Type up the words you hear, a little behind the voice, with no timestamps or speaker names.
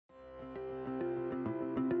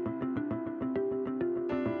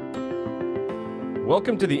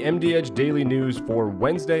Welcome to the MD Edge Daily News for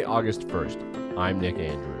Wednesday, August 1st. I'm Nick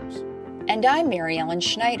Andrews. And I'm Mary Ellen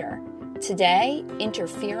Schneider. Today,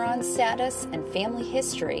 interferon status and family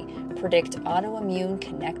history predict autoimmune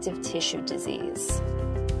connective tissue disease.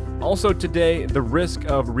 Also today, the risk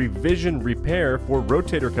of revision repair for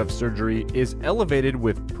rotator cuff surgery is elevated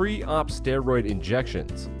with pre-op steroid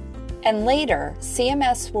injections. And later,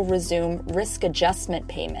 CMS will resume risk adjustment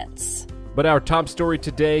payments. But our top story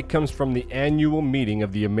today comes from the annual meeting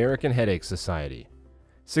of the American Headache Society.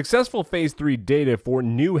 Successful Phase 3 data for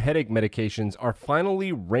new headache medications are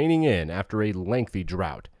finally reining in after a lengthy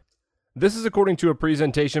drought. This is according to a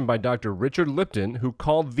presentation by Dr. Richard Lipton, who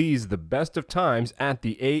called these the best of times at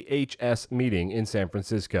the AHS meeting in San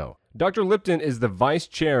Francisco. Dr. Lipton is the vice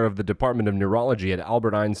chair of the Department of Neurology at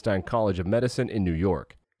Albert Einstein College of Medicine in New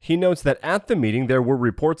York. He notes that at the meeting there were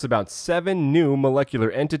reports about 7 new molecular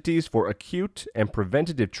entities for acute and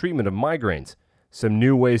preventative treatment of migraines, some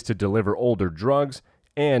new ways to deliver older drugs,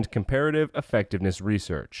 and comparative effectiveness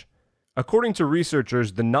research. According to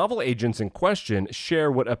researchers, the novel agents in question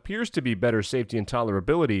share what appears to be better safety and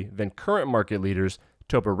tolerability than current market leaders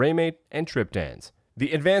topiramate and triptans.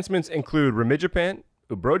 The advancements include rimegepant,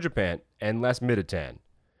 ubrogepant, and lasmiditan.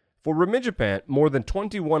 For rimegepant, more than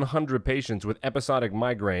 2,100 patients with episodic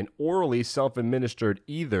migraine orally self-administered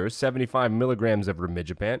either 75 milligrams of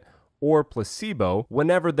rimegepant or placebo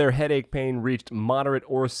whenever their headache pain reached moderate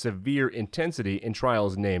or severe intensity in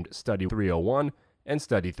trials named Study 301 and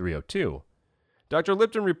Study 302. Dr.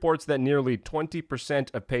 Lipton reports that nearly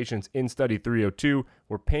 20% of patients in Study 302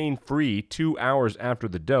 were pain-free 2 hours after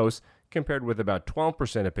the dose, compared with about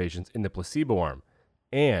 12% of patients in the placebo arm,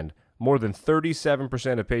 and more than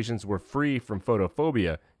 37% of patients were free from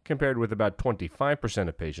photophobia, compared with about 25%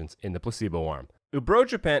 of patients in the placebo arm.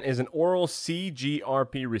 Ubrogepant is an oral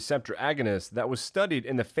CGRP receptor agonist that was studied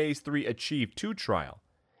in the Phase 3 ACHIEVE-2 trial.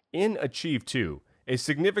 In ACHIEVE-2, a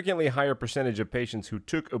significantly higher percentage of patients who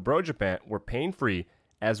took ubrogepant were pain-free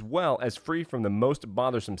as well as free from the most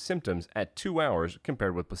bothersome symptoms at 2 hours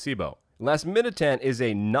compared with placebo. Lasmiditan is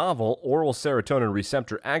a novel oral serotonin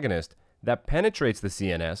receptor agonist that penetrates the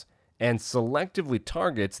CNS and selectively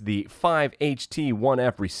targets the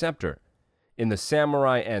 5-HT1F receptor. In the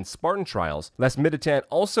Samurai and Spartan trials, lasmiditan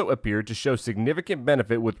also appeared to show significant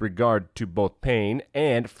benefit with regard to both pain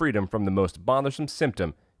and freedom from the most bothersome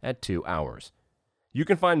symptom at 2 hours. You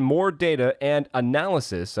can find more data and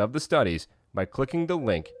analysis of the studies by clicking the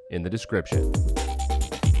link in the description.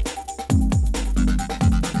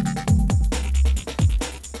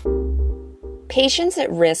 Patients at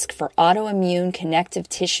risk for autoimmune connective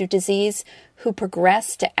tissue disease who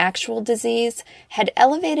progressed to actual disease had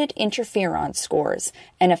elevated interferon scores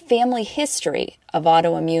and a family history of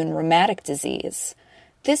autoimmune rheumatic disease.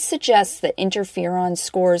 This suggests that interferon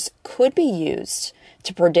scores could be used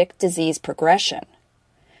to predict disease progression.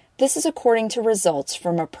 This is according to results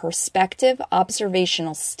from a prospective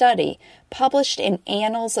observational study published in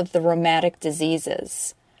Annals of the Rheumatic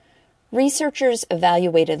Diseases. Researchers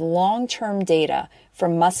evaluated long-term data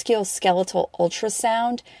from musculoskeletal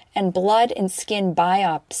ultrasound and blood and skin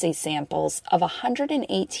biopsy samples of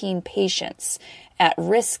 118 patients at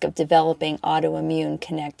risk of developing autoimmune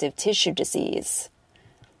connective tissue disease.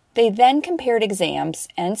 They then compared exams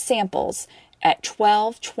and samples at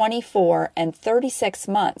 12, 24, and 36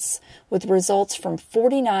 months with results from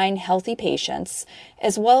 49 healthy patients,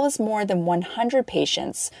 as well as more than 100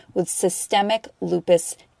 patients with systemic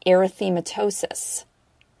lupus erythematosus.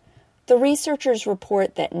 The researchers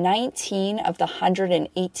report that 19 of the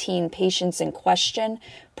 118 patients in question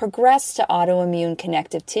progressed to autoimmune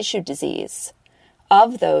connective tissue disease.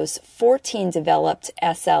 Of those, 14 developed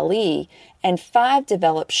SLE and 5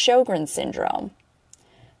 developed Sjogren's syndrome.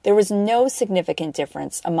 There was no significant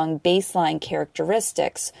difference among baseline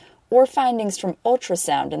characteristics or findings from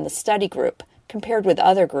ultrasound in the study group compared with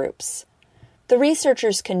other groups. The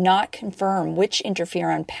researchers cannot confirm which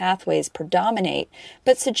interferon pathways predominate,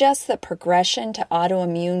 but suggest that progression to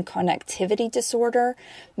autoimmune connectivity disorder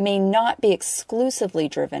may not be exclusively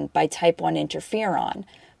driven by type 1 interferon,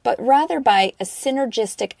 but rather by a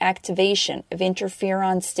synergistic activation of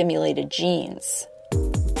interferon-stimulated genes.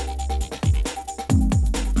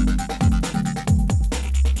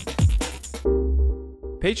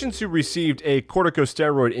 Patients who received a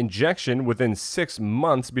corticosteroid injection within 6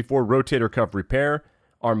 months before rotator cuff repair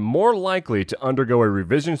are more likely to undergo a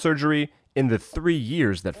revision surgery in the 3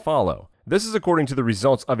 years that follow. This is according to the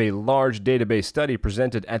results of a large database study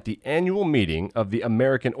presented at the annual meeting of the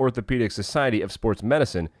American Orthopedic Society of Sports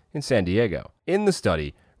Medicine in San Diego. In the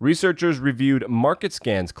study, researchers reviewed market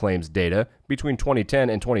scans claims data between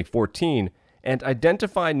 2010 and 2014 and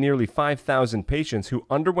identified nearly 5,000 patients who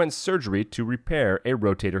underwent surgery to repair a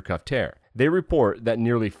rotator cuff tear. They report that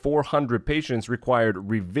nearly 400 patients required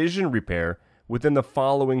revision repair within the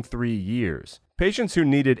following 3 years. Patients who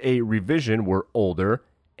needed a revision were older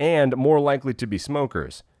and more likely to be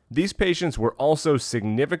smokers. These patients were also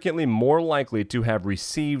significantly more likely to have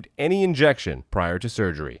received any injection prior to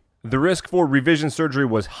surgery. The risk for revision surgery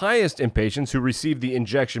was highest in patients who received the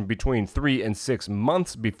injection between 3 and 6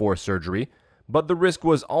 months before surgery, but the risk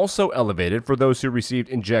was also elevated for those who received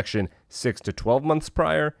injection 6 to 12 months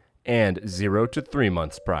prior and 0 to 3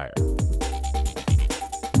 months prior.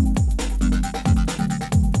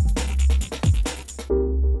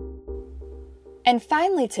 And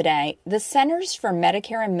finally today, the Centers for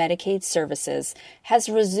Medicare and Medicaid Services has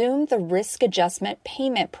resumed the Risk Adjustment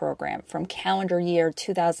Payment Program from calendar year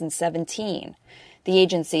 2017. The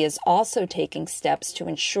agency is also taking steps to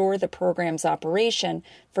ensure the program's operation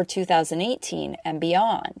for 2018 and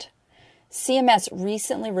beyond. CMS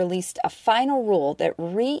recently released a final rule that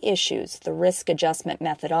reissues the risk adjustment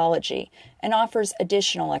methodology and offers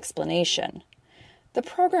additional explanation. The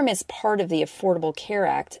program is part of the Affordable Care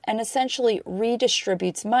Act and essentially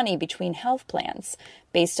redistributes money between health plans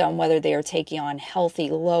based on whether they are taking on healthy,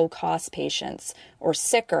 low-cost patients or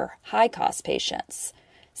sicker, high-cost patients.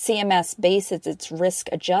 CMS bases its risk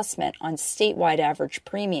adjustment on statewide average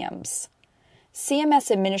premiums. CMS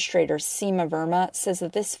Administrator Seema Verma says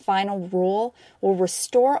that this final rule will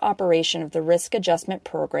restore operation of the risk adjustment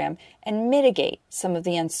program and mitigate some of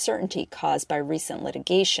the uncertainty caused by recent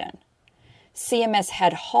litigation. CMS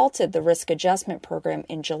had halted the risk adjustment program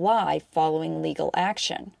in July following legal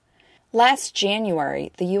action. Last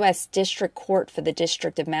January, the U.S. District Court for the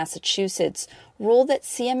District of Massachusetts ruled that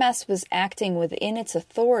CMS was acting within its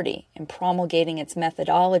authority in promulgating its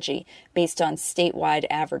methodology based on statewide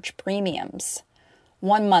average premiums.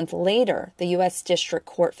 1 month later, the U.S. District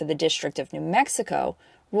Court for the District of New Mexico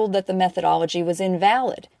ruled that the methodology was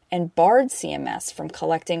invalid and barred CMS from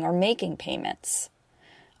collecting or making payments.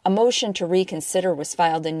 A motion to reconsider was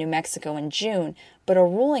filed in New Mexico in June, but a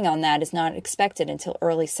ruling on that is not expected until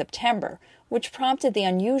early September, which prompted the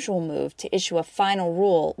unusual move to issue a final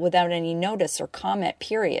rule without any notice or comment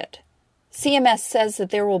period. CMS says that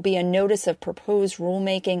there will be a notice of proposed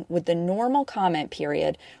rulemaking with the normal comment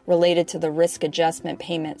period related to the risk adjustment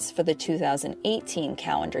payments for the 2018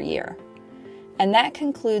 calendar year. And that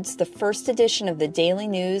concludes the first edition of the Daily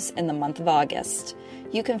News in the month of August.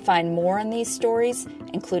 You can find more on these stories,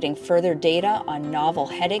 including further data on novel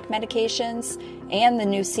headache medications and the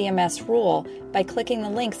new CMS rule, by clicking the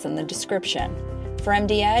links in the description. For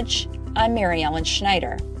MD Edge, I'm Mary Ellen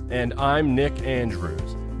Schneider. And I'm Nick Andrews.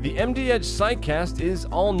 The MD Edge Psychcast is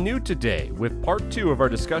all new today with part 2 of our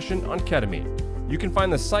discussion on ketamine. You can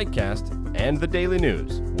find the Psychcast and the Daily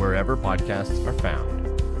News wherever podcasts are found.